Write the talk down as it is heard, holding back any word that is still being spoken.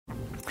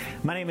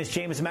My name is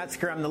James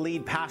Metzger. I'm the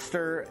lead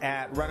pastor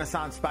at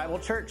Renaissance Bible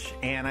Church,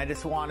 and I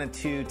just wanted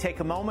to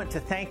take a moment to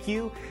thank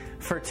you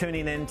for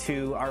tuning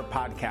into our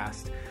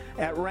podcast.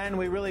 At Ren,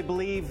 we really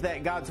believe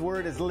that God's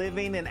Word is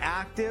living and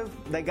active,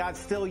 that God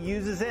still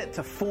uses it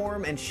to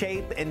form and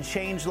shape and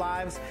change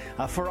lives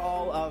for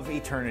all of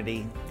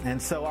eternity. And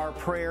so our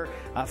prayer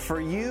for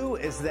you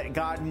is that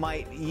God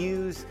might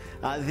use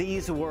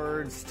these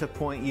words to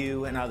point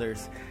you and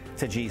others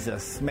to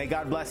Jesus. May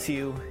God bless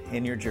you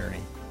in your journey.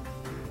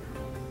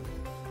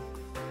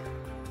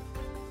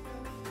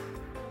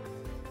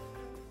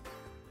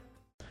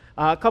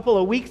 A couple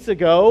of weeks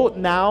ago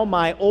now,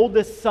 my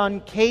oldest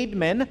son,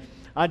 Cademan,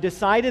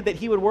 decided that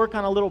he would work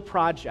on a little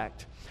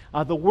project.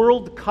 The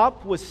World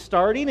Cup was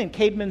starting, and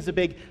Cademan's a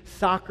big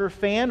soccer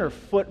fan or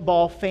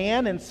football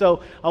fan, and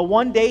so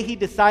one day he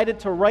decided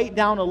to write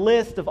down a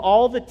list of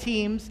all the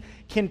teams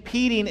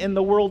competing in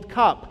the World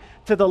Cup.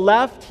 To the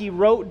left, he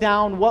wrote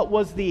down what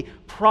was the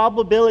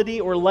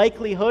probability or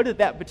likelihood that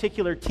that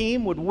particular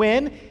team would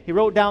win. He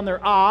wrote down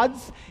their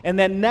odds. And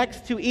then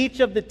next to each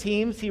of the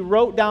teams, he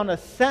wrote down a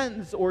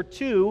sentence or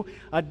two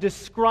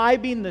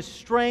describing the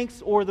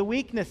strengths or the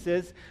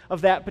weaknesses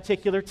of that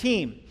particular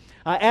team.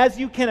 As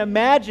you can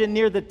imagine,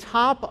 near the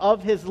top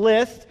of his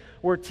list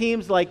were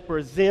teams like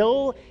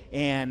Brazil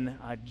and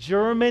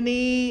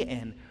Germany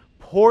and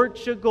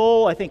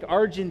Portugal. I think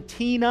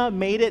Argentina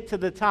made it to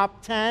the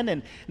top 10.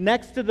 And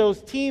next to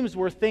those teams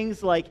were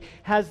things like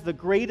has the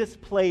greatest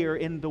player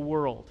in the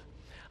world,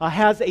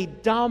 has a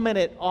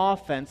dominant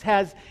offense,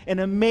 has an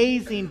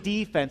amazing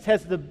defense,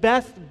 has the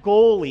best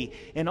goalie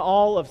in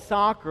all of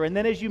soccer. And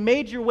then as you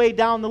made your way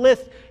down the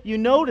list, you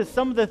notice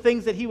some of the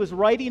things that he was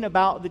writing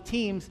about the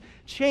teams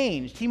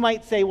changed. He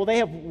might say, well, they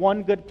have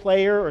one good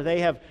player or they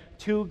have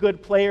two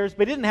good players,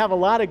 but he didn't have a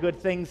lot of good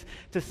things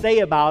to say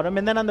about them.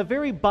 And then on the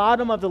very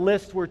bottom of the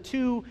list were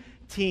two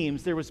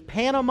teams. There was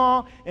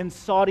Panama and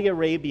Saudi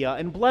Arabia,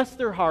 and bless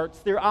their hearts,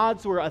 their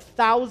odds were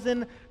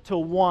 1,000 to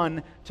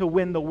 1 to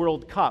win the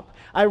World Cup.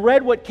 I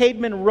read what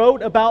Cademan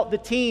wrote about the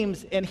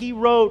teams, and he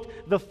wrote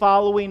the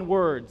following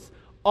words: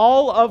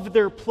 all of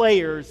their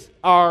players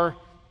are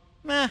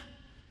meh.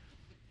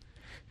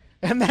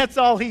 And that's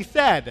all he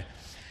said.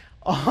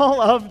 All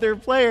of their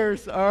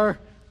players are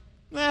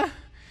meh.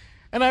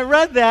 And I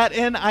read that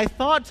and I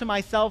thought to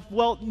myself,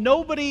 well,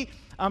 nobody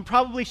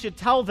probably should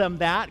tell them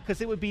that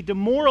because it would be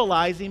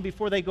demoralizing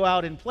before they go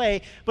out and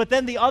play. But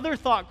then the other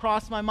thought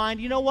crossed my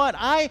mind, you know what?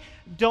 I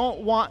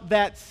don't want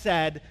that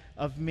said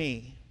of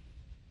me.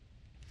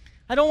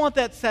 I don't want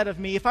that said of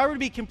me. If I were to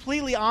be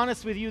completely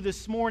honest with you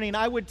this morning,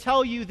 I would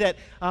tell you that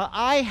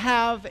I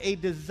have a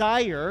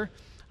desire,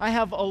 I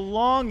have a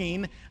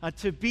longing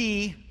to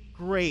be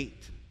great.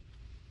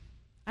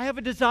 I have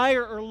a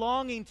desire or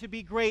longing to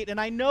be great, and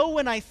I know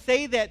when I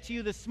say that to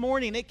you this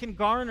morning, it can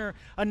garner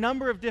a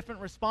number of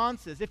different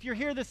responses. If you're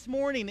here this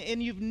morning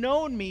and you've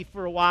known me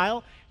for a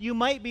while, you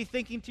might be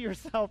thinking to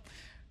yourself,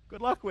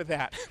 good luck with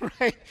that,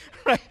 right?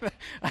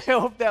 I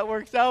hope that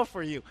works out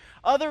for you.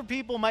 Other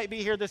people might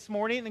be here this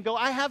morning and go,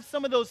 I have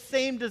some of those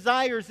same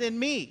desires in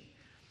me.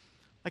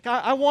 Like,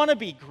 I want to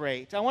be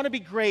great. I want to be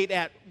great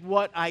at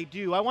what I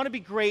do. I want to be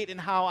great in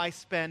how I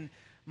spend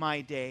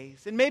my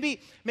days. And maybe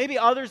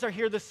others are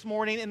here this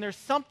morning and there's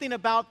something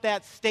about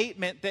that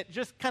statement that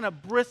just kind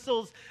of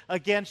bristles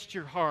against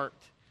your heart.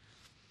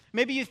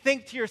 Maybe you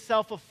think to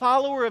yourself, a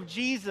follower of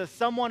Jesus,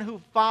 someone who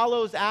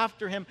follows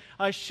after him,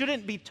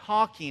 shouldn't be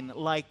talking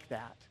like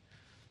that.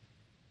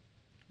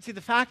 See,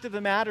 the fact of the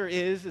matter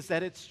is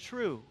that it's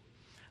true.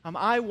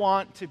 I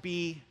want to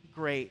be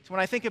great.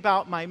 When I think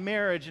about my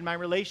marriage and my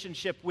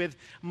relationship with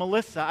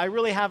Melissa, I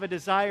really have a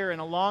desire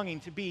and a longing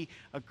to be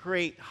a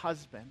great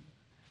husband.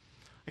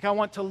 Like, I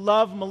want to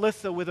love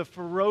Melissa with a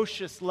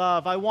ferocious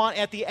love. I want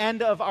at the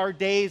end of our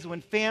days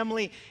when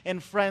family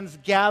and friends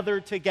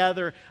gather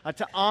together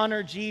to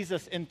honor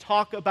Jesus and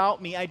talk about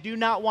me, I do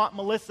not want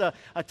Melissa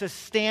to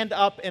stand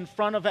up in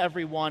front of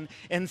everyone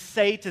and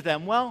say to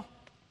them, well,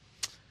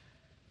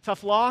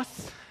 tough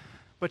loss,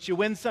 but you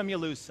win some, you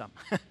lose some.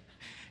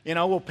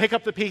 We'll pick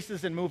up the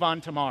pieces and move on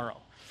tomorrow.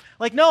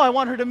 Like, no, I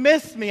want her to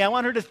miss me. I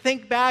want her to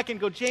think back and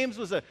go, James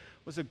was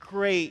a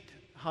great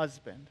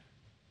husband.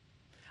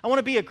 I want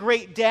to be a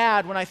great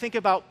dad when I think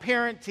about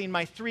parenting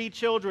my 3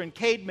 children,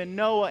 Cademan,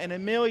 Noah, and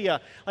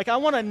Amelia. Like, I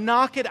want to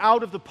knock it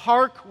out of the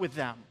park with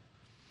them.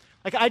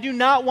 Like, I do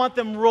not want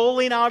them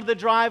rolling out of the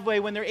driveway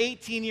when they're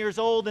 18 years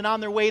old and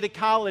on their way to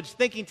college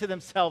thinking to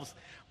themselves,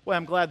 boy,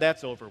 I'm glad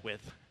that's over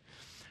with.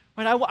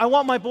 But I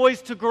want my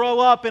boys to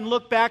grow up and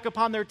look back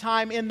upon their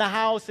time in the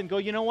house and go,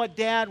 you know what,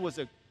 Dad was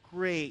a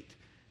great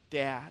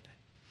dad.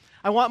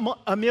 I want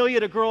Amelia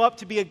to grow up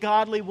to be a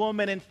godly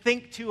woman and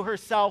think to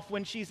herself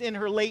when she's in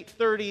her late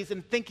 30s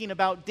and thinking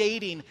about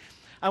dating.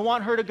 I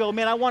want her to go,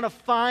 man, I want to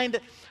find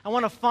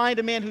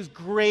a man who's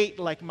great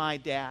like my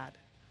dad.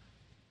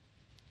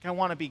 I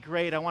want to be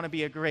great. I want to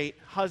be a great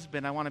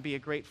husband. I want to be a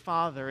great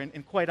father.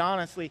 And quite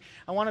honestly,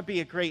 I want to be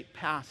a great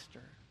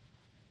pastor.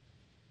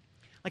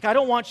 Like, I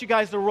don't want you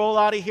guys to roll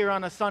out of here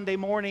on a Sunday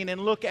morning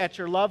and look at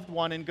your loved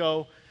one and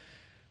go,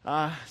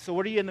 so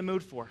what are you in the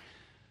mood for?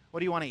 What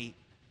do you want to eat?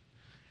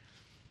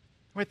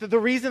 Right? The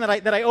reason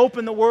that I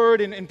open the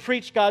Word and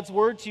preach God's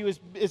Word to you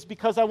is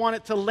because I want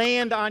it to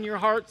land on your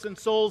hearts and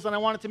souls, and I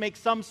want it to make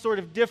some sort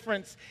of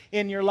difference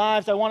in your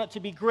lives. I want it to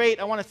be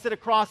great. I want to sit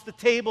across the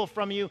table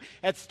from you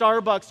at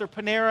Starbucks or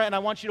Panera, and I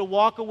want you to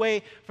walk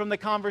away from the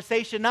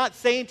conversation not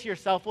saying to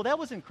yourself, well, that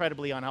was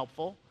incredibly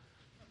unhelpful.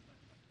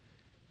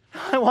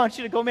 I want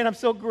you to go, man, I'm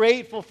so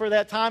grateful for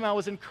that time. I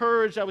was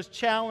encouraged, I was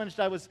challenged,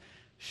 I was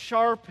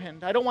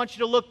sharpened. I don't want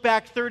you to look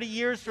back 30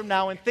 years from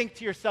now and think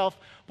to yourself,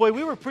 boy,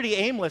 we were pretty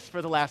aimless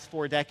for the last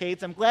 4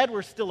 decades. I'm glad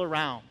we're still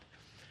around.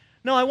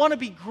 No, I want to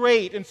be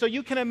great. And so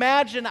you can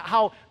imagine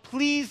how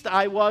pleased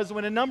I was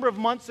when a number of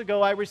months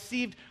ago I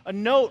received a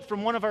note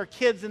from one of our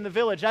kids in the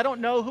village. I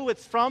don't know who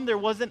it's from. There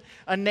wasn't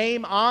a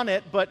name on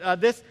it, but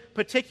this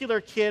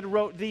particular kid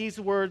wrote these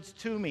words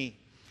to me.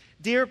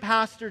 Dear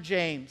Pastor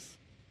James,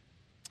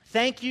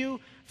 thank you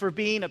for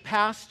being a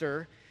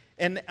pastor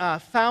and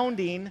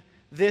founding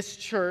this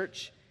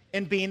church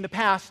and being the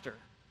pastor.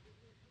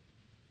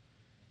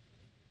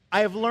 I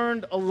have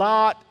learned a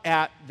lot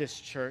at this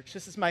church.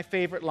 This is my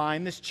favorite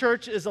line. This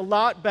church is a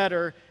lot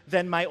better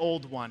than my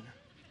old one.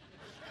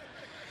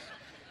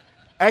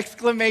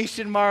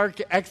 Exclamation mark,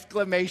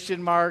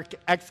 exclamation mark,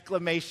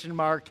 exclamation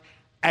mark,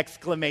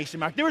 exclamation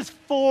mark. There was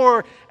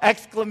 4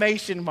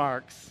 exclamation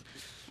marks.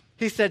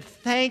 He said,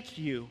 thank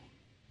you.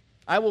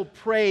 I will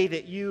pray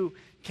that you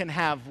can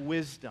have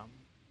wisdom.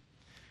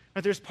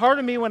 But there's part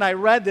of me when I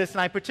read this,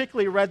 and I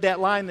particularly read that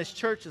line, this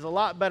church is a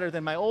lot better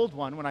than my old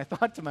one, when I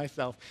thought to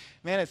myself,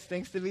 man, it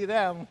stinks to be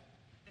them.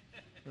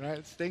 Right?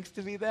 It stinks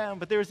to be them.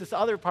 But there was this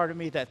other part of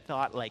me that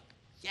thought, like,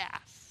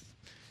 yes,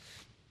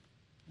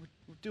 we're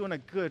doing a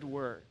good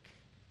work.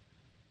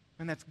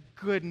 And that's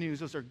good news.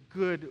 Those are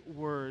good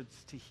words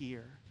to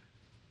hear.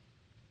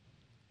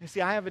 You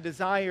see, I have a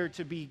desire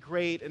to be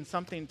great, and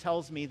something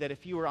tells me that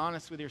if you were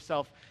honest with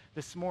yourself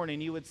this morning,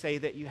 you would say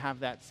that you have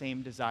that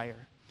same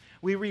desire.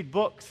 We read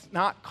books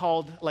not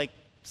called like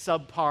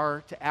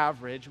subpar to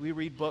average. We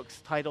read books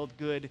titled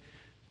good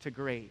to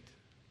great.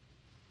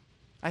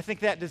 I think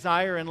that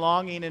desire and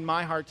longing in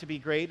my heart to be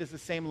great is the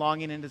same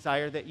longing and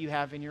desire that you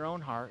have in your own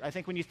heart. I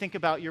think when you think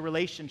about your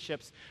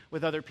relationships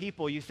with other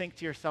people, you think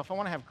to yourself, I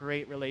want to have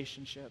great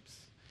relationships.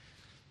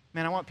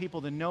 Man, I want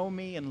people to know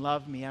me and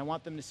love me. I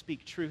want them to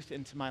speak truth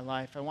into my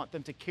life. I want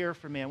them to care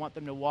for me. I want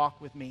them to walk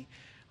with me.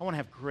 I want to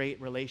have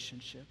great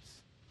relationships.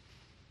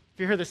 If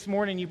you're here this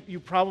morning, you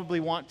probably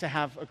want to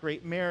have a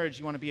great marriage.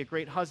 You want to be a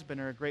great husband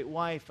or a great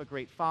wife, a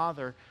great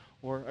father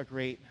or a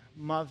great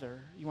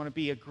mother. You want to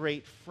be a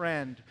great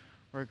friend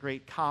or a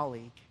great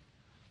colleague.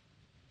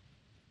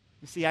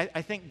 You see,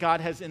 I think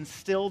God has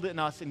instilled in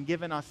us and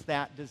given us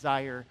that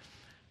desire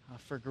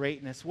for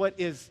greatness. What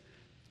is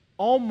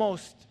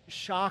almost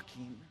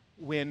shocking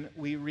when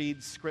we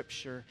read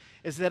Scripture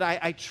is that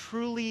I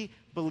truly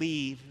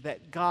believe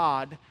that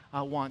God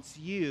wants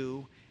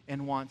you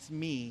and wants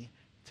me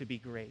to be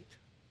great.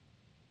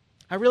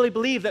 I really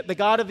believe that the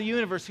God of the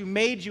universe who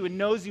made you and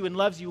knows you and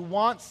loves you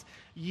wants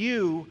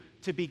you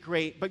to be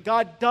great. But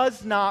God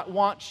does not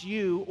want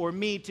you or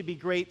me to be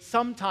great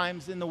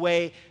sometimes in the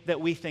way that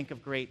we think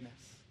of greatness.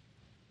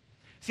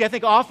 See, I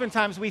think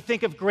oftentimes we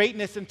think of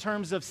greatness in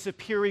terms of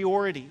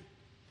superiority,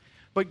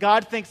 but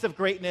God thinks of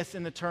greatness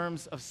in the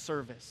terms of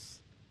service.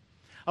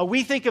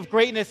 We think of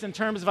greatness in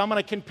terms of I'm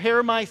going to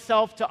compare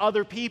myself to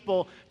other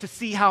people to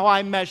see how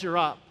I measure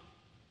up.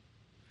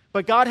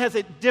 But God has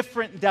a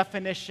different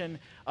definition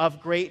of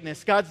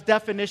greatness. God's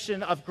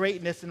definition of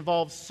greatness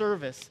involves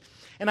service.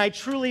 And I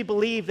truly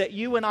believe that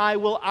you and I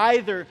will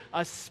either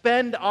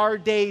spend our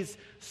days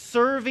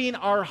serving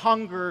our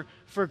hunger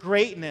for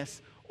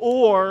greatness,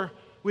 or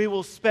we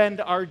will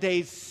spend our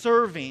days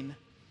serving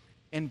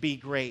and be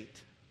great.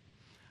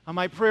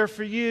 My prayer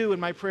for you and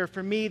my prayer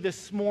for me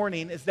this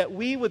morning is that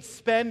we would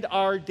spend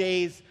our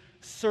days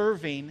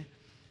serving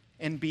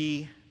and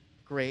be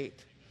great.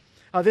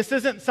 This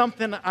isn't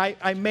something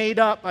I made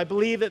up. I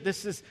believe that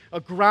this is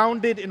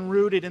grounded and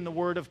rooted in the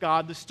Word of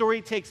God. The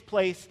story takes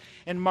place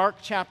in Mark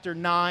chapter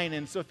 9,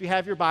 and so if you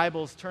have your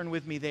Bibles, turn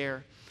with me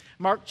there.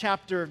 Mark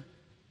chapter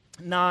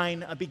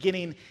 9,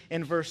 beginning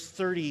in verse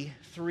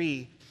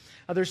 33.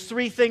 There's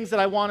 3 things that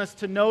I want us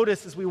to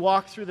notice as we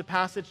walk through the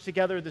passage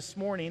together this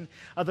morning.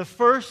 The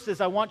first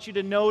is I want you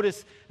to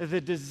notice the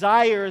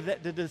desire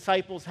that the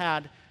disciples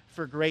had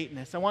for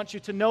greatness. I want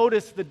you to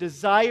notice the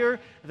desire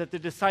that the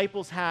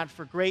disciples had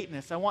for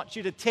greatness. I want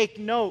you to take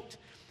note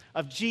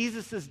of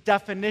Jesus'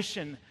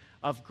 definition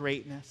of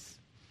greatness.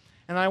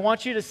 And I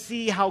want you to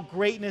see how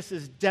greatness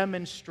is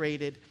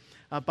demonstrated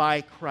by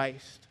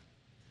Christ.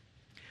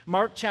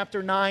 Mark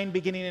chapter 9,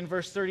 beginning in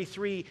verse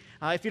 33.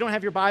 If you don't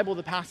have your Bible,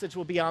 the passage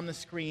will be on the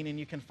screen and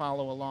you can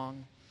follow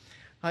along.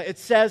 It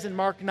says in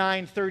Mark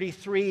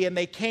 9:33, and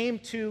they came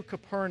to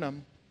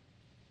Capernaum.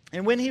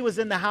 And when he was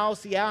in the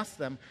house, he asked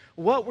them,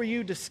 what were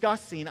you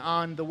discussing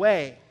on the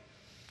way?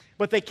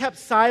 But they kept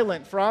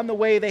silent, for on the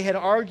way they had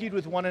argued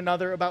with one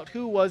another about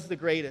who was the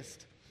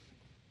greatest.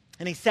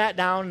 And he sat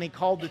down and he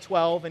called the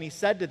 12, and he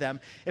said to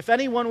them, if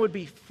anyone would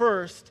be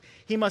first,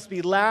 he must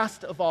be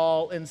last of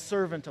all and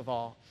servant of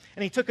all.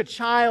 And he took a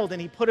child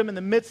and he put him in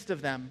the midst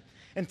of them.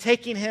 And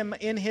taking him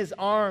in his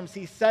arms,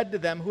 he said to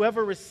them,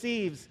 "Whoever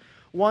receives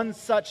one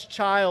such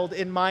child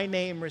in my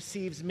name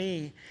receives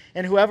me,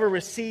 and whoever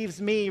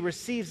receives me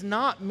receives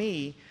not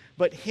me,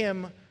 but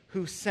him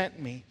who sent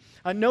me."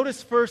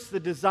 Notice first the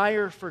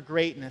desire for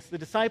greatness. The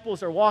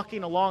disciples are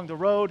walking along the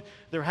road.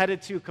 They're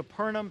headed to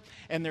Capernaum,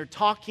 and they're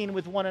talking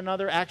with one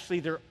another. Actually,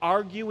 they're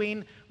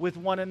arguing with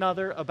one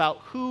another about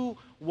who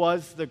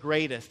was the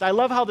greatest. I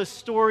love how the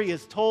story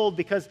is told,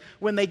 because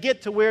when they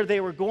get to where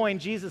they were going,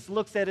 Jesus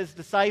looks at his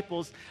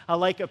disciples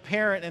like a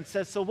parent and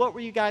says, "So what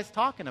were you guys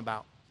talking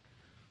about?"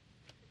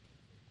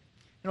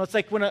 You know, it's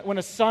like when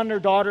a son or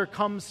daughter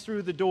comes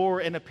through the door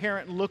and a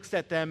parent looks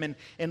at them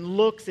and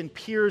looks and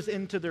peers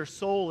into their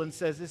soul and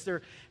says, "Is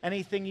there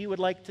anything you would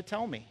like to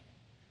tell me?"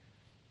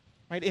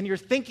 Right? And you're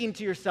thinking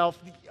to yourself,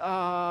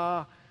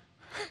 I've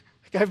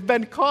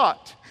been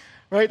caught.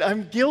 Right?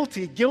 I'm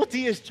guilty.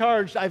 Guilty is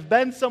charged. I've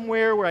been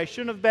somewhere where I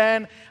shouldn't have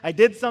been. I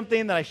did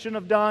something that I shouldn't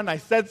have done. I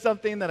said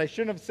something that I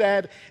shouldn't have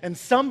said. And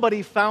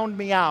somebody found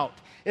me out.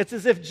 It's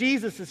as if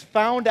Jesus has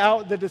found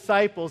out the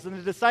disciples, and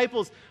the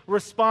disciples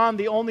respond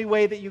the only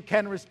way that you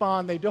can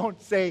respond. They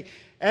don't say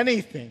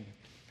anything.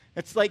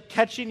 It's like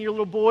catching your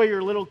little boy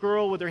or little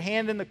girl with their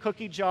hand in the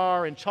cookie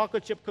jar and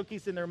chocolate chip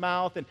cookies in their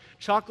mouth and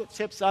chocolate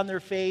chips on their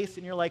face,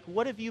 and you're like,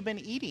 "What have you been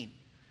eating?"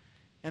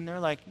 And they're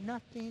like,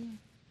 "Nothing."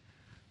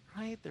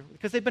 Right?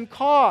 Because they've been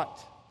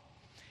caught.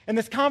 And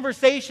this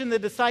conversation the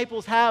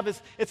disciples have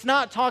it's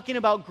not talking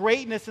about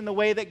greatness in the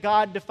way that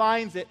God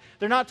defines it.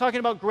 They're not talking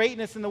about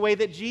greatness in the way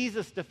that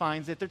Jesus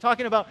defines it. They're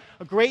talking about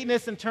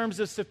greatness in terms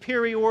of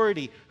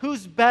superiority.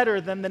 Who's better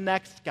than the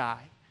next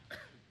guy?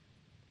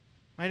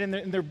 Right? And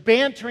they're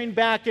bantering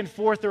back and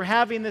forth. They're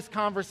having this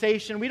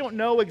conversation. We don't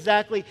know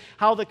exactly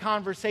how the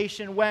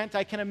conversation went.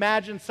 I can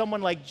imagine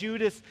someone like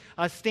Judas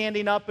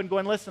standing up and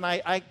going, "Listen,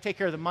 I take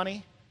care of the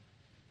money.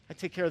 I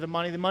take care of the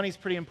money. The money's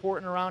pretty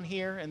important around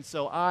here, and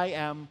so I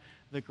am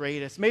the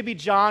greatest." Maybe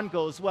John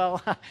goes,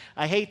 "Well,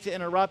 I hate to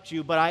interrupt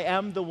you, but I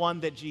am the one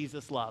that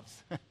Jesus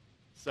loves."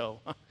 So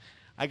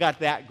I got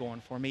that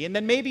going for me. And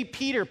then maybe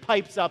Peter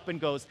pipes up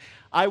and goes,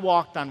 "I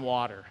walked on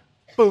water."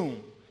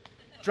 Boom.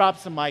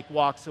 Drops the mic,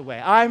 walks away.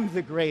 "I'm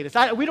the greatest."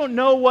 We don't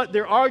know what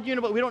they're arguing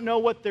about. We don't know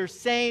what they're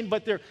saying,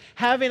 but they're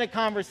having a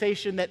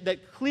conversation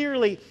that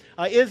clearly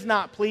is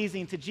not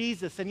pleasing to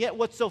Jesus. And yet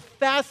what's so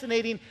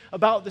fascinating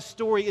about the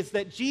story is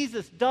that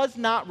Jesus does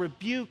not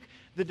rebuke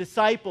the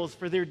disciples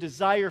for their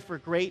desire for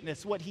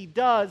greatness. What he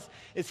does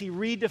is he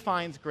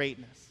redefines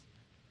greatness.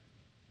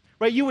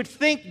 Right? You would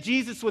think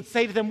Jesus would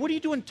say to them, "What are you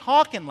doing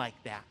talking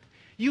like that?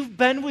 You've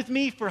been with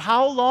me for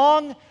how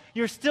long?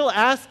 You're still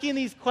asking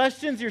these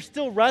questions? You're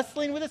still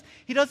wrestling with this?"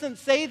 He doesn't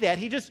say that.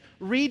 He just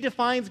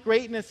redefines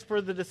greatness for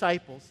the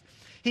disciples.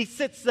 He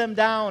sits them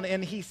down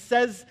and he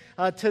says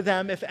to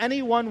them, "If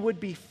anyone would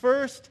be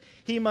first,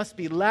 he must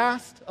be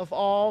last of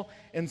all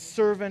and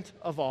servant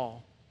of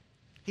all."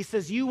 He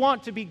says, "You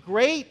want to be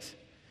great?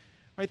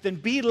 Right, then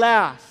be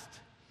last.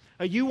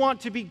 You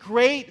want to be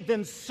great?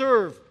 Then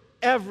serve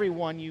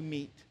everyone you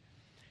meet."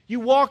 You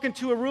walk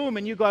into a room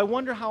and you go, "I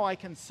wonder how I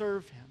can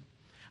serve him.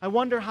 I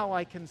wonder how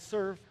I can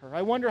serve her.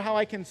 I wonder how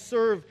I can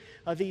serve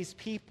these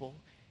people."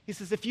 He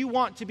says, if you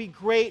want to be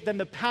great, then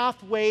the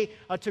pathway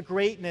to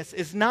greatness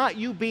is not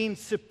you being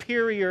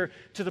superior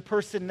to the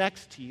person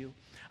next to you.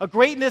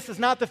 Greatness is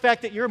not the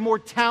fact that you're more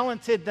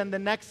talented than the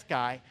next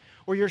guy,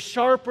 or you're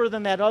sharper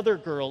than that other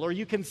girl, or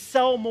you can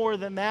sell more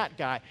than that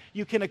guy.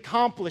 You can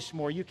accomplish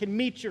more. You can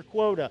meet your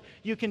quota.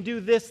 You can do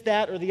this,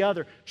 that, or the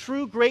other.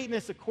 True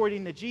greatness,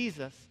 according to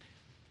Jesus,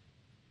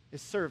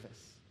 is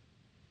service.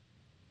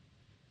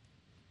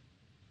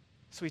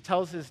 So he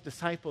tells his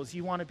disciples,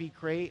 "You want to be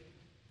great?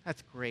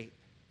 That's great.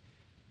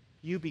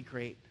 You be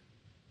great.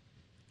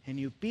 And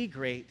you be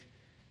great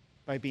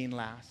by being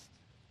last.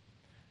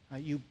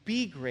 You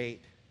be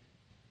great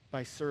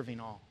by serving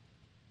all."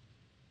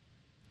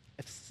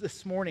 If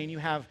this morning you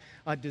have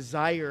a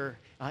desire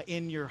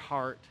in your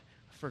heart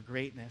for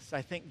greatness,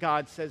 I think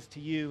God says to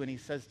you and he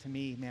says to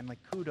me, man,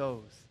 like,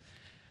 kudos.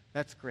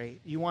 That's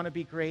great. You want to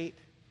be great?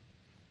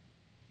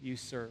 You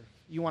serve.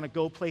 You want to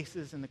go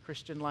places in the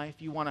Christian life?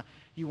 You want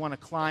to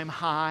climb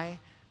high?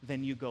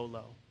 Then you go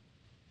low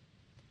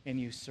and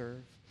you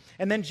serve.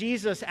 And then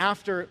Jesus,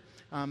 after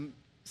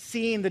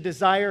seeing the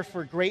desire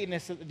for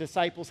greatness that the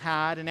disciples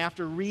had, and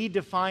after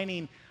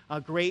redefining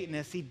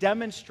greatness, he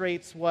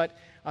demonstrates what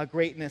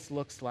greatness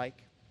looks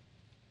like.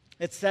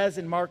 It says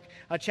in Mark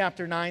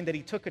chapter 9 that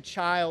he took a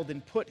child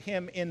and put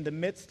him in the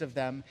midst of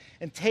them,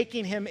 and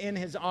taking him in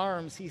his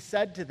arms, he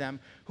said to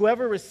them,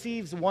 "Whoever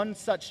receives one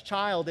such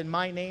child in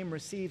my name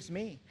receives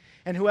me,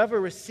 and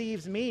whoever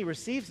receives me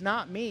receives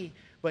not me,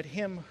 but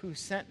him who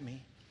sent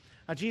me."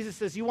 Jesus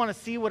says, you want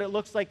to see what it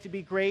looks like to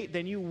be great?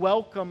 Then you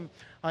welcome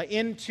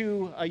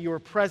into your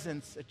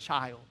presence a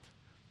child.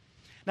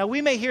 Now,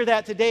 we may hear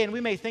that today and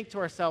we may think to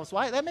ourselves,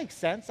 well, that makes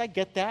sense. I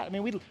get that. I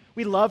mean,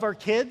 we love our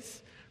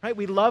kids, Right?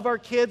 We love our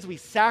kids. We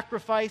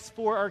sacrifice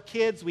for our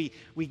kids. We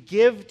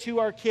give to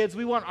our kids.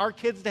 We want our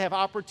kids to have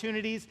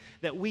opportunities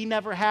that we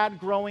never had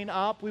growing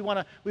up. We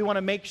want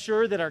to make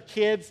sure that our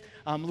kids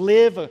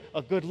live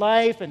a good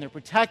life and they're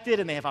protected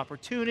and they have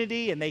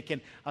opportunity and they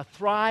can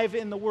thrive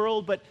in the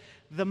world. But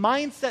the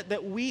mindset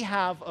that we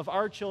have of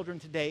our children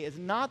today is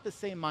not the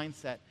same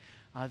mindset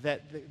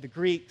that the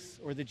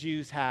Greeks or the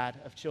Jews had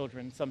of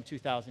children some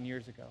 2,000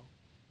 years ago.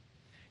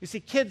 You see,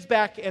 kids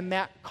back in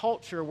that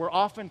culture were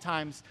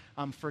oftentimes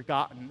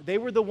forgotten. They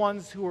were the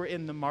ones who were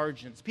in the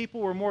margins.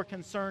 People were more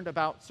concerned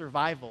about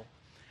survival.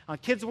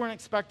 Kids weren't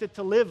expected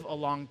to live a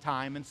long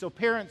time, and so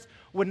parents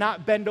would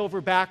not bend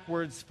over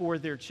backwards for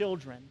their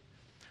children.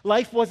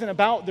 Life wasn't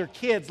about their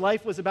kids.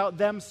 Life was about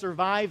them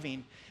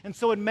surviving. And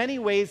so in many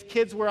ways,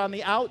 kids were on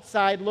the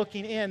outside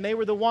looking in. They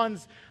were the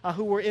ones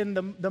who were in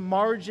the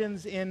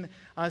margins in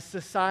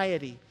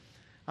society.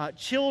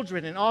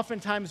 Children and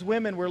oftentimes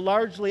women were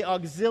largely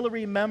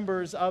auxiliary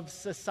members of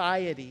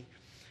society.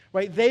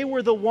 Right? They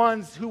were the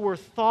ones who were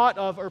thought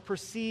of or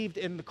perceived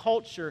in the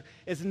culture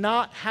as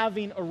not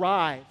having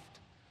arrived.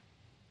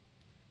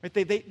 Right?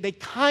 They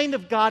kind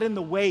of got in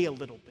the way a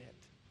little bit.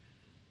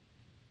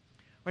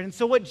 Right? And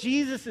so what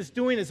Jesus is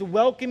doing is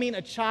welcoming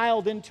a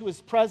child into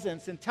his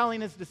presence and telling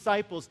his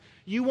disciples,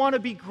 you want to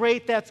be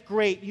great, that's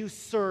great, you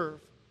serve.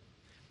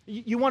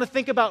 You want to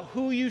think about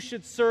who you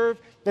should serve,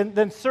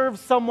 then serve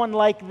someone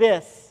like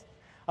this.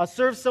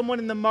 Serve someone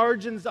in the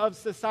margins of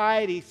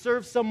society.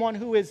 Serve someone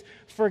who is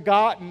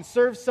forgotten.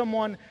 Serve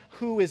someone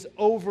who is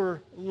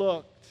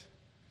overlooked.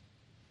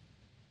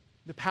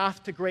 The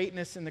path to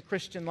greatness in the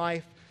Christian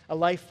life, a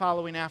life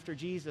following after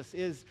Jesus,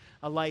 is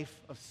a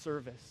life of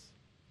service.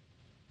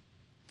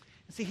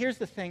 And see, here's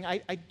the thing.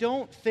 I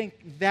don't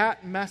think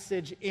that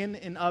message in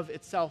and of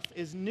itself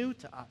is new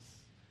to us.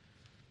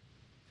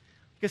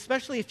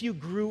 Especially if you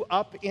grew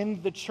up in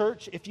the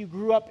church, if you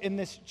grew up in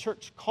this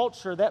church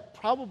culture, that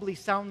probably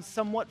sounds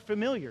somewhat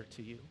familiar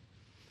to you.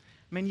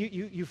 I mean,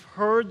 you've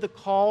heard the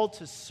call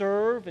to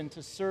serve and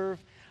to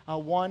serve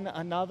one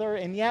another,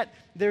 and yet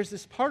there's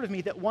this part of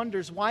me that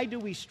wonders, why do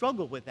we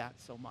struggle with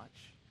that so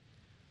much?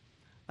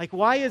 Like,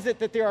 why is it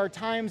that there are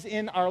times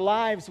in our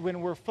lives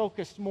when we're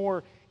focused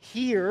more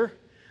here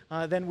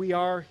than we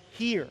are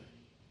here?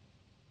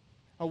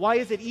 Why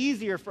is it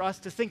easier for us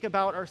to think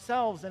about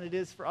ourselves than it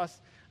is for us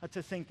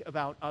to think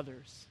about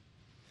others?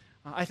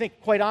 I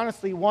think, quite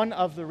honestly, one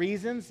of the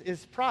reasons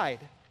is pride.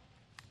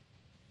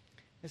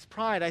 It's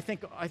pride. I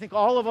think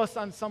all of us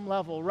on some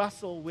level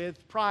wrestle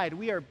with pride.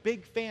 We are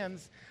big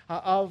fans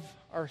of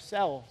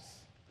ourselves.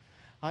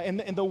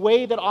 And the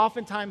way that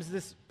oftentimes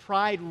this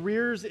pride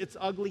rears its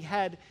ugly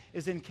head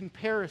is in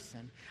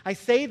comparison. I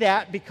say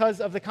that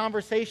because of the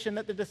conversation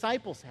that the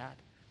disciples had.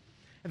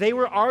 They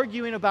were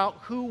arguing about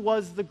who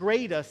was the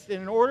greatest.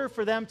 And in order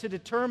for them to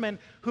determine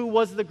who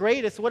was the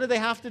greatest, what did they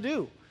have to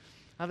do?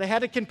 They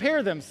had to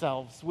compare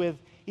themselves with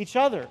each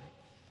other.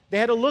 They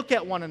had to look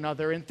at one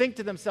another and think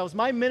to themselves,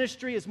 my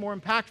ministry is more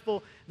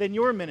impactful than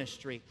your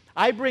ministry.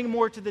 I bring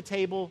more to the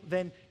table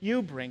than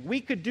you bring. We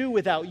could do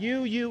without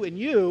you, and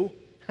you,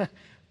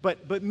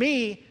 but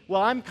me,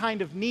 well, I'm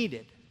kind of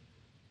needed.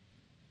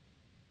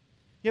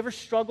 You ever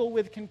struggle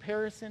with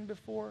comparison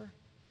before?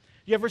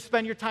 You ever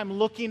spend your time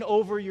looking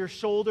over your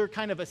shoulder,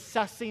 kind of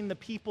assessing the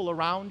people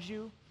around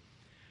you?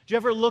 Do you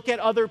ever look at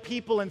other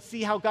people and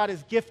see how God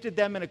has gifted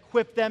them and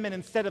equipped them, and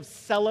instead of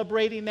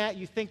celebrating that,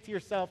 you think to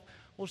yourself,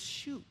 well,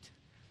 shoot,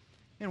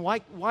 and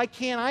why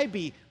can't I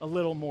be a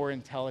little more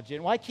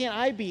intelligent? Why can't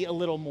I be a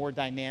little more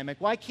dynamic?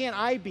 Why can't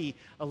I be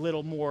a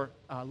little more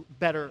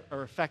better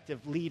or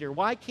effective leader?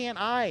 Why can't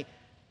I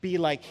be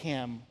like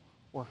him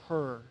or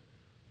her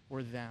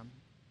or them?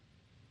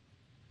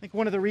 I think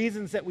one of the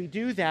reasons that we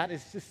do that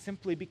is just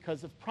simply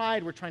because of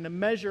pride. We're trying to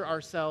measure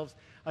ourselves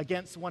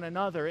against one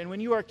another. And when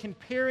you are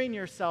comparing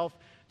yourself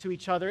to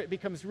each other, it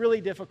becomes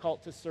really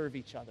difficult to serve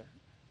each other.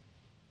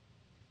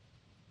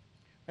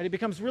 Right? It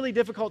becomes really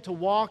difficult to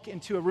walk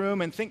into a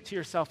room and think to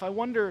yourself, I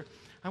wonder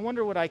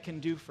what I can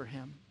do for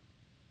him.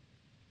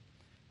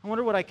 I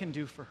wonder what I can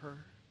do for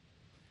her.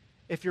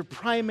 If you're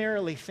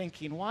primarily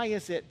thinking, why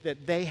is it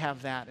that they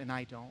have that and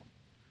I don't?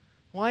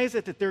 Why is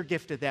it that they're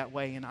gifted that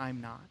way and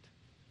I'm not?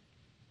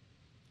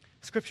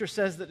 Scripture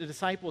says that the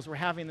disciples were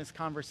having this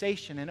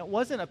conversation, and it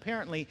wasn't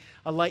apparently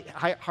a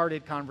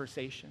light-hearted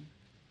conversation.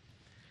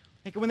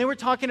 Like when they were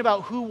talking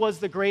about who was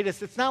the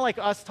greatest, it's not like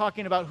us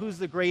talking about who's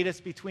the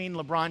greatest between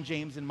LeBron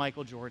James and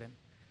Michael Jordan.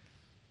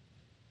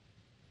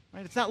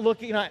 Right? It's not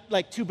looking at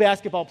like two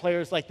basketball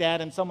players like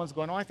that, and someone's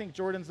going, oh, I think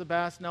Jordan's the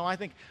best. No, I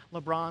think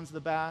LeBron's the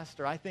best.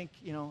 Or I think,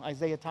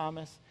 Isaiah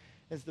Thomas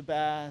is the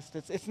best.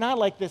 It's not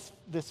like this.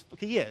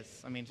 He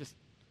is. I mean, just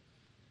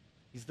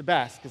he's the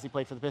best because he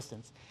played for the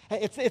Pistons.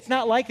 It's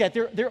not like that.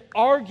 They're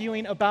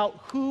arguing about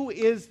who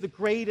is the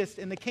greatest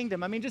in the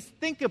kingdom. I mean, just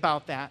think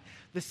about that.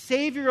 The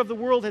Savior of the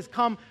world has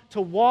come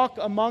to walk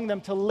among them,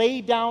 to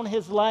lay down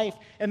his life,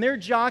 and they're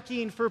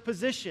jockeying for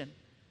position.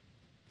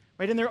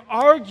 Right? And they're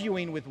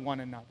arguing with one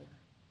another.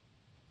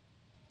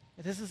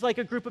 This is like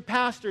a group of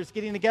pastors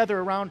getting together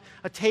around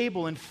a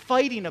table and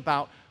fighting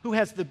about who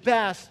has the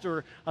best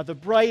or the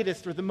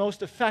brightest or the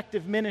most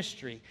effective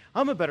ministry.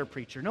 I'm a better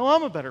preacher. No,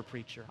 I'm a better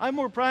preacher. I'm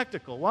more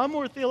practical. Well, I'm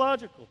more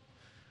theological.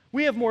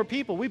 We have more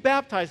people. We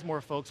baptize more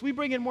folks. We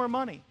bring in more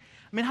money.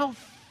 I mean, how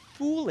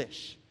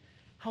foolish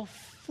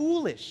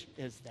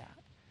is that?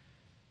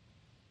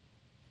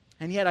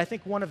 And yet I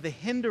think one of the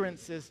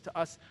hindrances to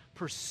us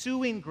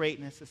pursuing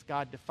greatness as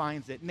God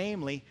defines it,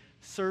 namely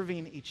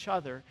serving each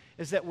other,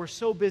 is that we're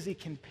so busy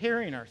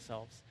comparing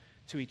ourselves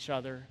to each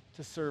other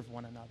to serve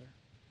one another.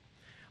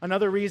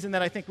 Another reason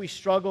that I think we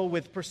struggle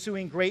with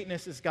pursuing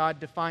greatness as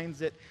God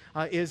defines it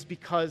is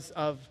because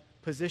of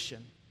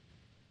position.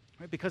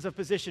 Right? Because of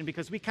position,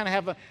 because we kind of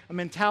have a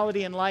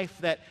mentality in life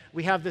that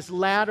we have this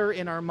ladder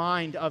in our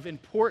mind of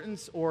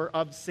importance or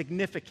of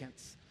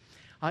significance.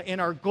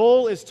 And our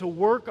goal is to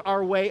work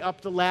our way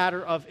up the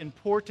ladder of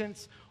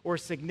importance or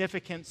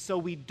significance so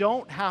we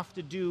don't have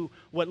to do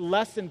what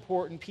less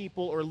important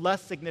people or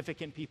less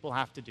significant people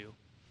have to do.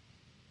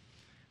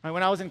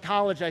 When I was in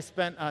college, I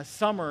spent a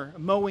summer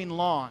mowing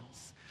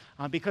lawns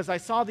because I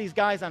saw these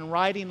guys on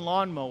riding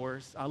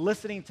lawnmowers,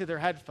 listening to their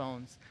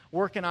headphones,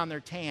 working on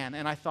their tan,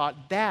 and I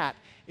thought, that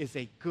is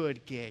a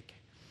good gig.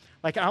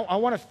 Like, I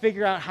want to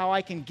figure out how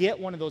I can get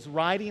one of those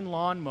riding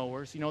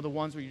lawnmowers, the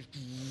ones where you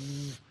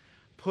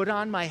put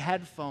on my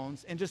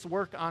headphones and just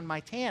work on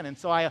my tan. And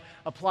so I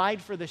applied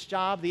for this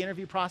job. The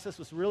interview process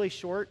was really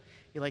short.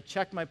 He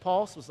checked my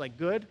pulse, was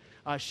good.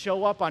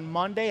 Show up on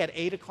Monday at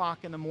 8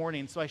 o'clock in the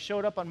morning. So I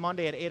showed up on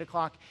Monday at 8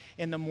 o'clock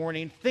in the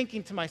morning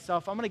thinking to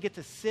myself, I'm going to get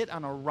to sit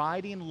on a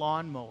riding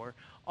lawnmower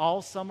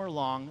all summer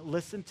long,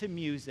 listen to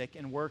music,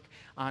 and work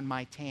on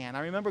my tan.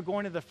 I remember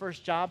going to the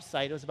first job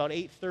site. It was about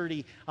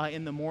 8:30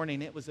 in the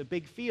morning. It was a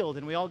big field,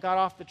 and we all got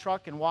off the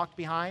truck and walked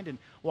behind and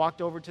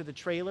walked over to the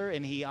trailer,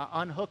 and he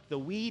unhooked the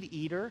weed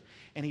eater,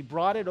 and he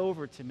brought it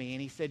over to me,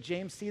 and he said,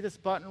 James, see this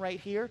button right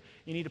here?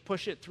 You need to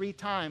push it 3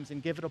 times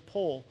and give it a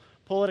pull.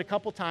 Pull it a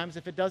couple times.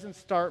 If it doesn't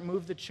start,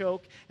 move the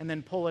choke, and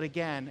then pull it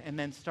again, and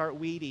then start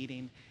weed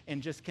eating,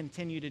 and just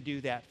continue to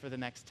do that for the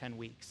next 10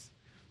 weeks.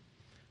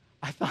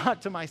 I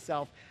thought to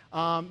myself,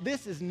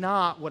 this is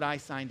not what I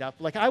signed up.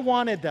 I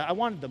wanted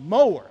the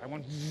mower. I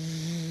wanted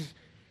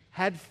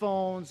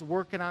headphones,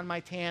 working on my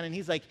tan, and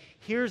he's like,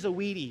 here's a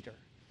weed eater.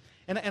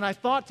 And I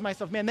thought to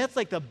myself, man, that's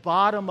the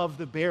bottom of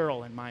the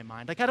barrel in my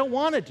mind. I don't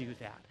want to do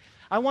that.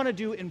 I want to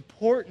do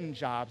important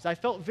jobs. I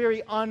felt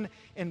very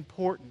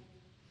unimportant.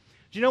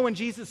 Do you know when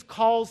Jesus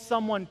calls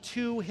someone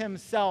to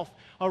himself,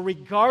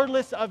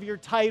 regardless of your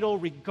title,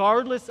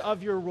 regardless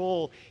of your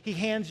role, he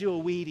hands you a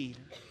weed eater?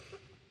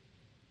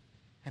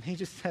 And he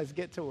just says,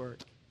 get to work.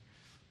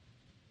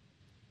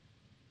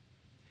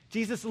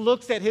 Jesus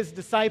looks at his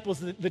disciples,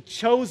 the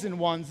chosen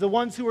ones, the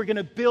ones who are going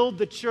to build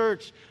the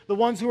church, the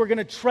ones who are going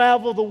to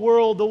travel the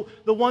world,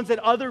 the ones that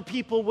other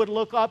people would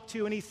look up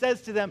to, and he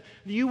says to them,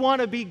 do you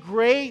want to be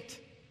great?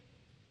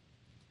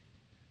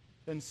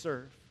 Then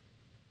serve.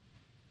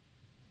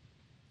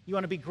 You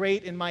want to be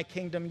great in my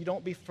kingdom, you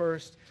don't be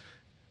first,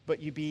 but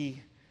you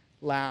be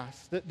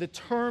last. The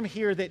term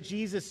here that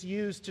Jesus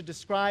used to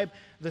describe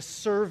the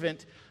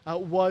servant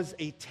was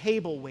a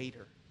table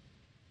waiter.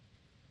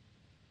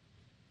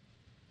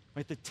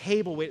 Right, the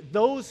table waiter.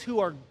 Those who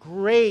are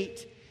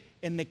great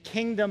in the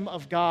kingdom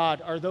of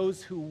God are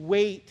those who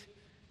wait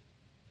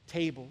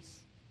tables.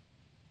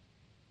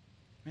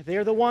 Right, they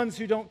are the ones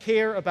who don't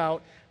care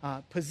about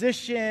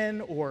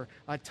position or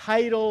a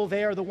title.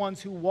 They are the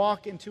ones who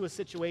walk into a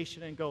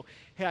situation and go,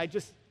 hey, I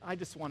just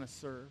want to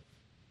serve.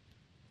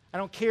 I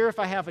don't care if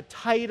I have a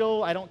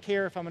title. I don't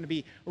care if I'm going to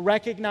be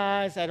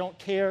recognized. I don't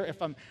care if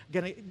I'm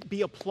going to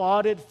be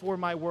applauded for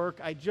my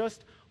work. I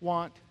just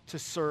want to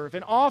serve.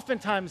 And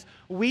oftentimes,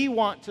 we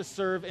want to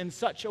serve in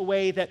such a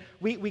way that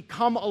we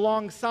come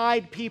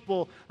alongside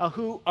people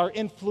who are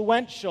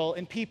influential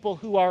and people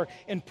who are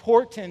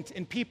important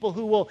and people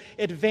who will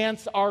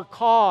advance our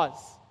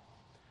cause.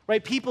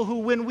 Right? People who,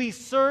 when we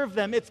serve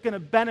them, it's going to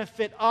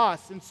benefit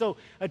us. And so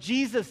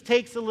Jesus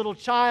takes a little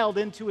child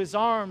into his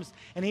arms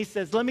and he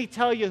says, let me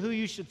tell you who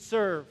you should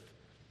serve.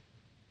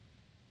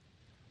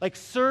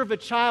 Serve a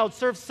child.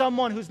 Serve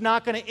someone who's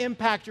not going to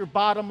impact your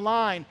bottom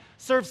line.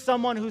 Serve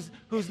someone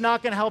who's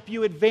not going to help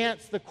you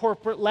advance the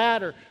corporate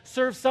ladder.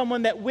 Serve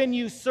someone that when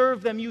you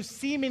serve them, you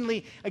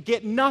seemingly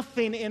get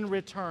nothing in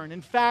return.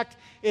 In fact,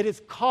 it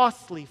is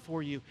costly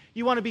for you.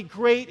 You want to be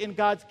great in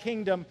God's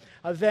kingdom,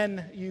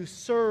 then you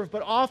serve.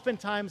 But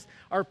oftentimes,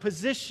 our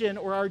position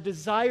or our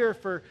desire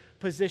for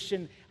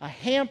position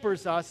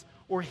hampers us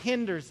or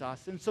hinders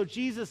us. And so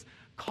Jesus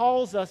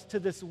calls us to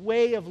this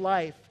way of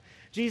life.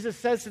 Jesus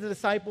says to the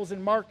disciples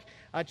in Mark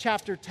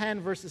chapter 10,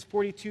 verses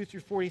 42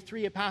 through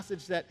 43, a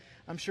passage that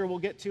I'm sure we'll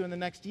get to in the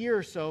next year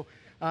or so.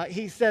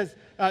 He says,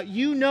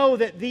 you know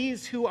that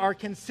these who are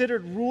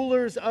considered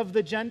rulers of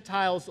the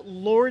Gentiles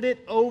lord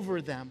it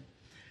over them,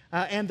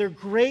 and their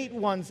great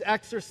ones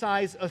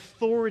exercise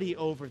authority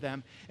over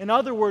them. In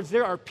other words,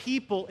 there are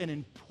people in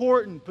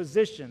important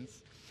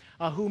positions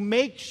who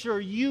make sure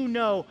you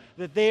know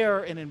that they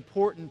are an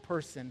important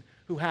person,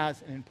 who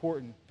has an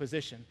important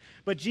position.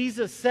 But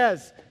Jesus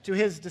says to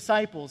his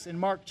disciples in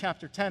Mark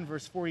chapter 10,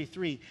 verse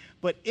 43,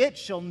 "But it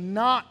shall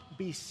not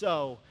be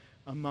so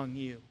among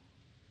you."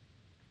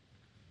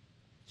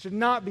 It should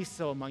not be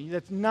so among you.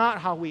 That's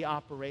not how we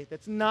operate.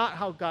 That's not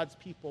how God's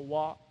people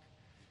walk.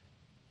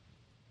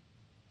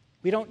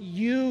 We don't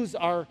use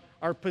our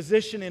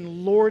position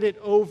and lord it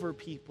over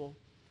people.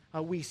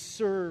 We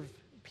serve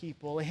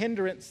people. A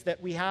hindrance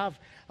that we have,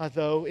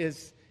 though,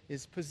 is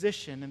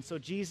position. And so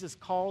Jesus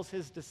calls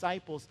his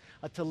disciples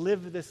to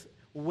live this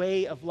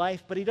way of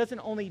life, but he doesn't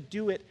only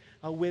do it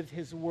with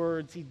his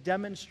words. He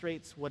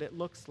demonstrates what it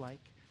looks like.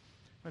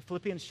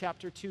 Philippians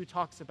chapter 2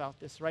 talks about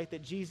this, right?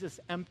 That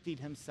Jesus emptied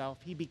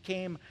himself. He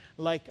became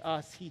like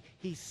us.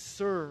 He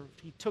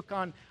served. He took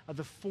on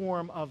the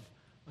form of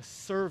a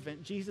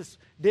servant. Jesus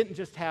didn't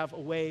just have a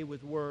way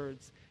with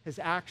words. His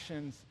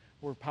actions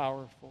were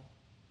powerful.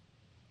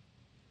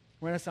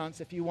 Renaissance,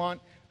 if you want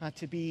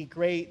to be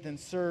great, then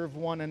serve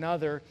one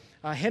another.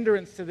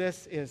 Hindrance to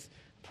this is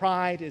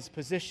pride, is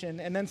position.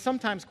 And then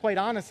sometimes, quite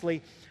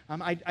honestly,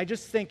 I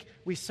just think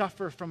we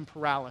suffer from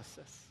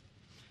paralysis.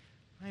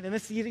 Right? And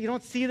this, you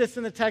don't see this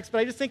in the text, but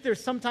I just think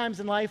there's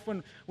sometimes in life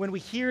when we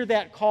hear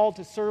that call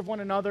to serve one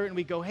another and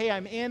we go, hey,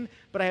 I'm in,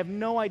 but I have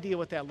no idea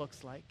what that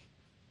looks like.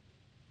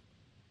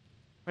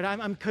 Right?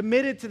 I'm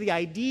committed to the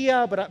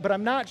idea, but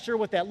I'm not sure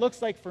what that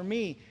looks like for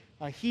me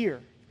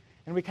here.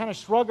 And we kind of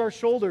shrug our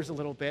shoulders a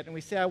little bit and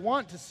we say, I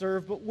want to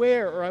serve, but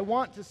where? Or I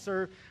want to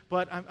serve,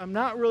 but I'm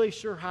not really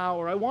sure how.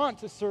 Or I want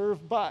to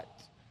serve,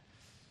 but.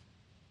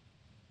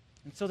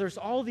 And so there's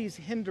all these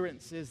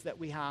hindrances that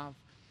we have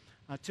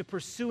to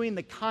pursuing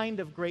the kind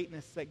of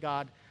greatness that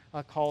God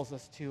calls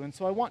us to. And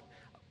so I want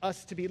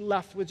us to be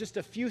left with just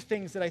a few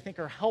things that I think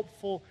are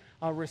helpful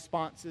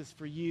responses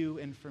for you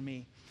and for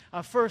me.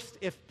 First,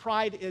 if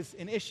pride is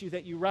an issue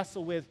that you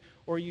wrestle with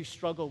or you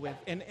struggle with,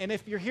 and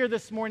if you're here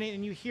this morning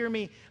and you hear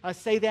me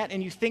say that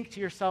and you think to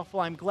yourself,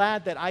 well, I'm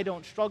glad that I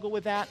don't struggle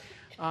with that,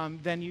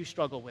 then you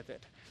struggle with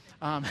it.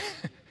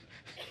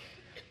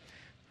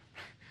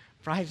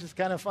 Pride's just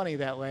kind of funny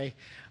that way.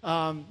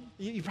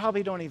 You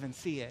probably don't even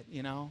see it,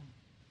 you know.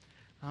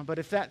 But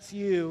if that's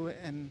you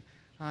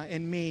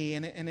and me,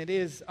 and it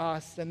is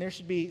us, then there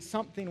should be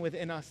something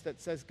within us that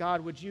says,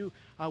 God, would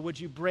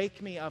you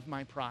break me of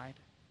my pride?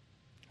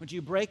 Would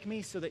you break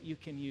me so that you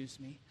can use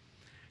me?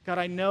 God,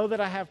 I know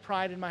that I have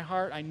pride in my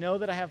heart. I know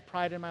that I have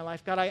pride in my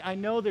life. God, I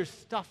know there's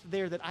stuff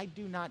there that I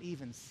do not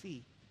even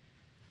see.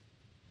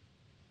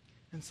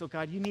 And so,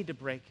 God, you need to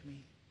break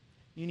me.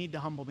 You need to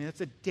humble me. That's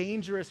a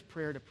dangerous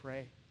prayer to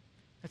pray.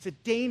 That's a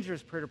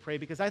dangerous prayer to pray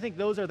because I think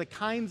those are the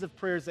kinds of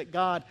prayers that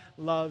God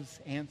loves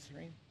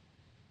answering.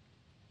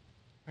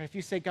 Right? If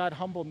you say, God,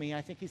 humble me,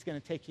 I think he's going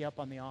to take you up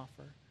on the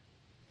offer.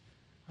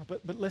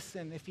 But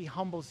listen, if he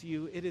humbles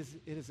you, it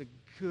is a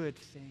good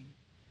thing.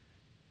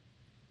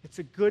 It's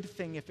a good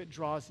thing if it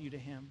draws you to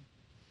him.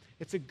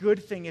 It's a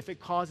good thing if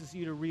it causes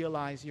you to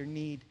realize your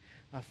need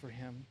for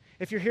him.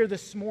 If you're here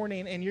this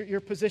morning and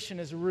your position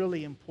is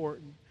really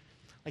important,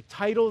 like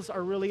titles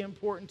are really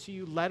important to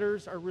you,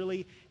 letters are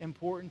really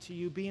important to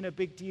you, being a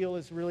big deal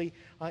is really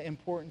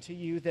important to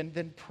you,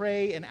 then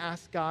pray and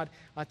ask God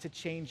to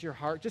change your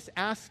heart. Just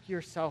ask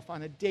yourself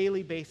on a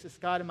daily basis,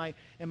 God,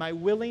 am I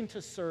willing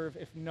to serve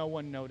if no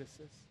one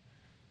notices?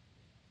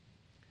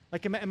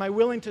 Like, am I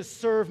willing to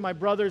serve my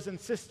brothers and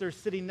sisters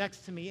sitting next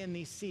to me in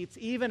these seats,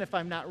 even if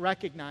I'm not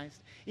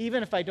recognized,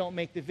 even if I don't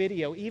make the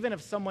video, even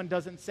if someone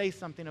doesn't say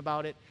something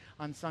about it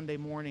on Sunday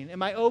morning?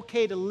 Am I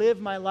okay to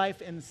live my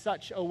life in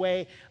such a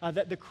way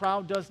that the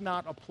crowd does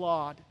not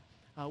applaud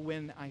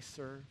when I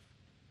serve?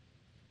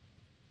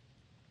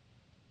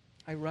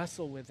 I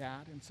wrestle with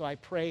that, and so I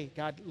pray,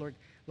 God,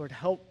 Lord,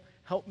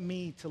 help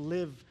me to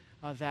live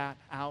that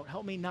out.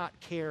 Help me not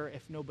care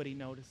if nobody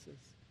notices.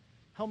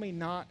 Help me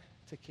not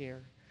to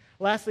care.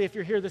 Lastly, if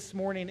you're here this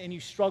morning and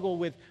you struggle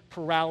with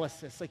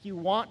paralysis, like you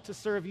want to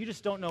serve, you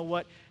just don't know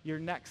what your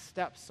next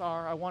steps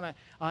are, I want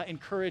to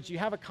encourage you,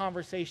 have a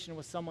conversation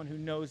with someone who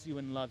knows you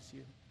and loves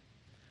you.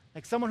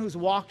 Like someone who's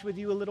walked with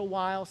you a little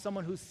while,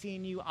 someone who's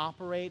seen you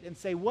operate, and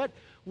say, what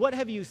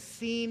have you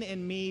seen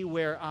in me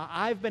where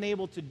I've been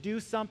able to do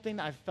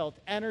something, I've felt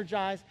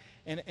energized,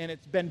 and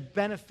it's been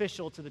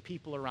beneficial to the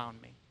people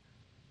around me?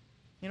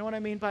 You know what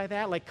I mean by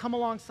that? Like, come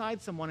alongside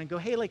someone and go,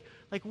 hey, like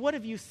what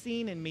have you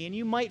seen in me? And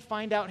you might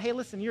find out, hey,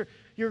 listen,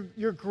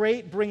 you're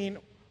great bringing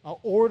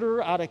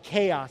order out of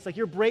chaos. Like,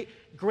 you're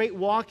great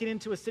walking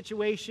into a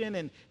situation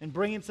and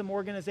bringing some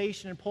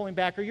organization and pulling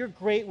back. Or you're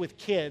great with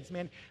kids,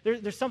 man.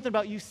 There's something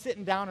about you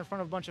sitting down in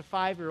front of a bunch of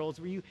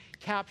 5-year-olds where you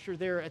capture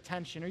their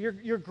attention. Or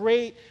you're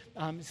great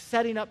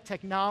setting up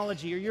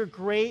technology. Or you're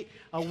great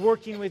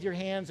working with your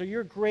hands. Or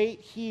you're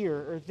great here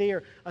or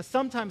there.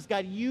 Sometimes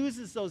God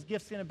uses those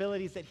gifts and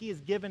abilities that he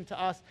has given to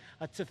us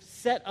to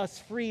set us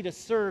free to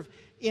serve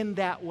in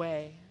that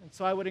way. And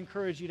so I would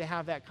encourage you to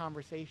have that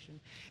conversation.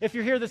 If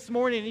you're here this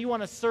morning and you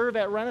want to serve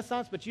at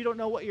Renaissance, but you don't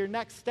know what your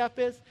next step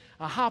is,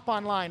 hop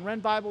online,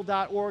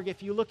 renbible.org.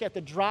 If you look at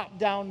the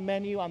drop-down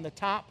menu on the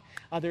top,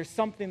 there's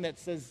something that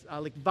says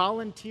like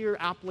volunteer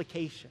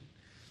application.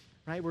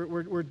 Right?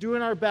 We're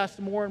doing our best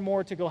more and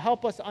more to go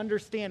help us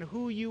understand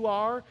who you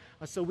are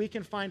so we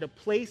can find a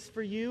place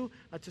for you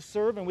to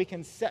serve, and we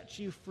can set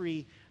you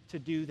free to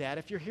do that.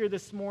 If you're here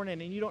this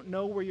morning and you don't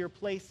know where your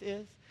place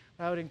is,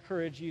 I would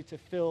encourage you to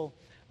fill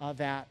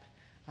that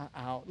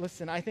out.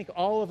 Listen, I think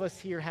all of us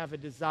here have a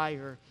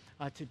desire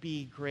to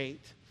be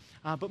great.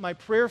 But my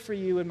prayer for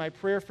you and my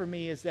prayer for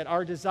me is that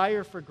our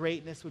desire for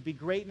greatness would be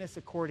greatness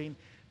according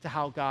to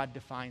how God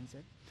defines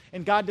it.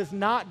 And God does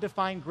not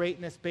define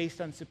greatness based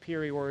on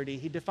superiority.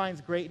 He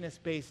defines greatness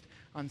based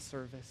on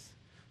service.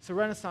 So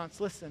Renaissance,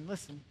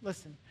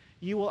 listen.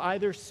 You will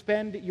either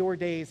spend your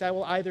days, I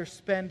will either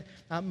spend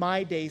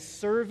my days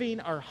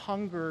serving our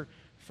hunger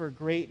for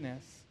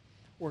greatness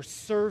or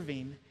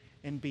serving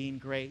and being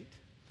great.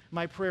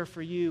 My prayer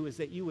for you is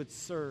that you would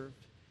serve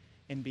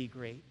and be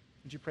great.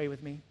 Would you pray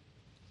with me?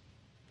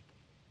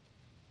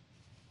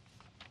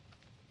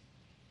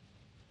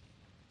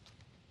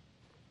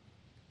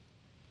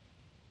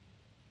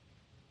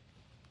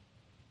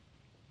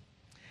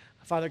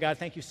 Father God,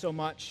 thank you so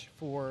much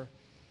for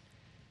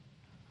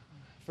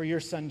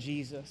your son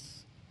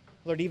Jesus.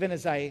 Lord, even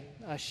as I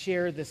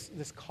share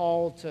this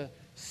call to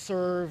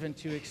serve and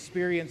to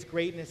experience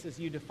greatness as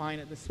you define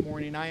it this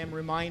morning, I am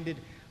reminded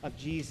of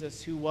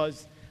Jesus, who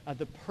was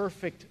the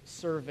perfect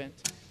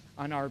servant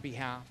on our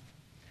behalf.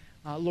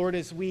 Lord,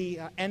 as we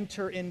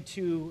enter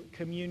into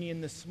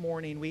communion this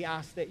morning, we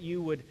ask that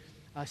you would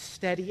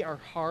steady our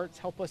hearts,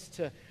 help us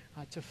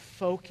to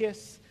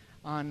focus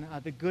on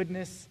the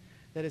goodness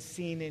that is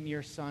seen in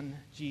your Son,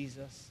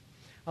 Jesus.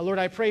 Lord,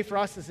 I pray for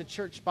us as a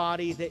church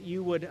body that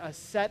you would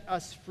set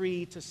us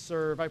free to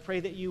serve. I pray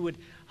that you would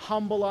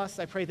humble us.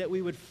 I pray that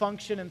we would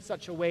function in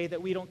such a way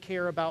that we don't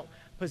care about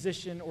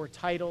position or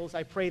titles.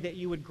 I pray that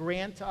you would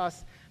grant to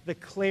us the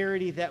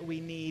clarity that we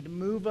need.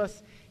 Move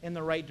us in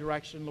the right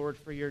direction, Lord,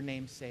 for your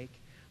name's sake.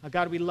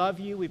 God, we love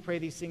you. We pray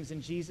these things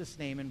in Jesus'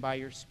 name and by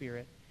your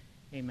Spirit.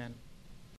 Amen.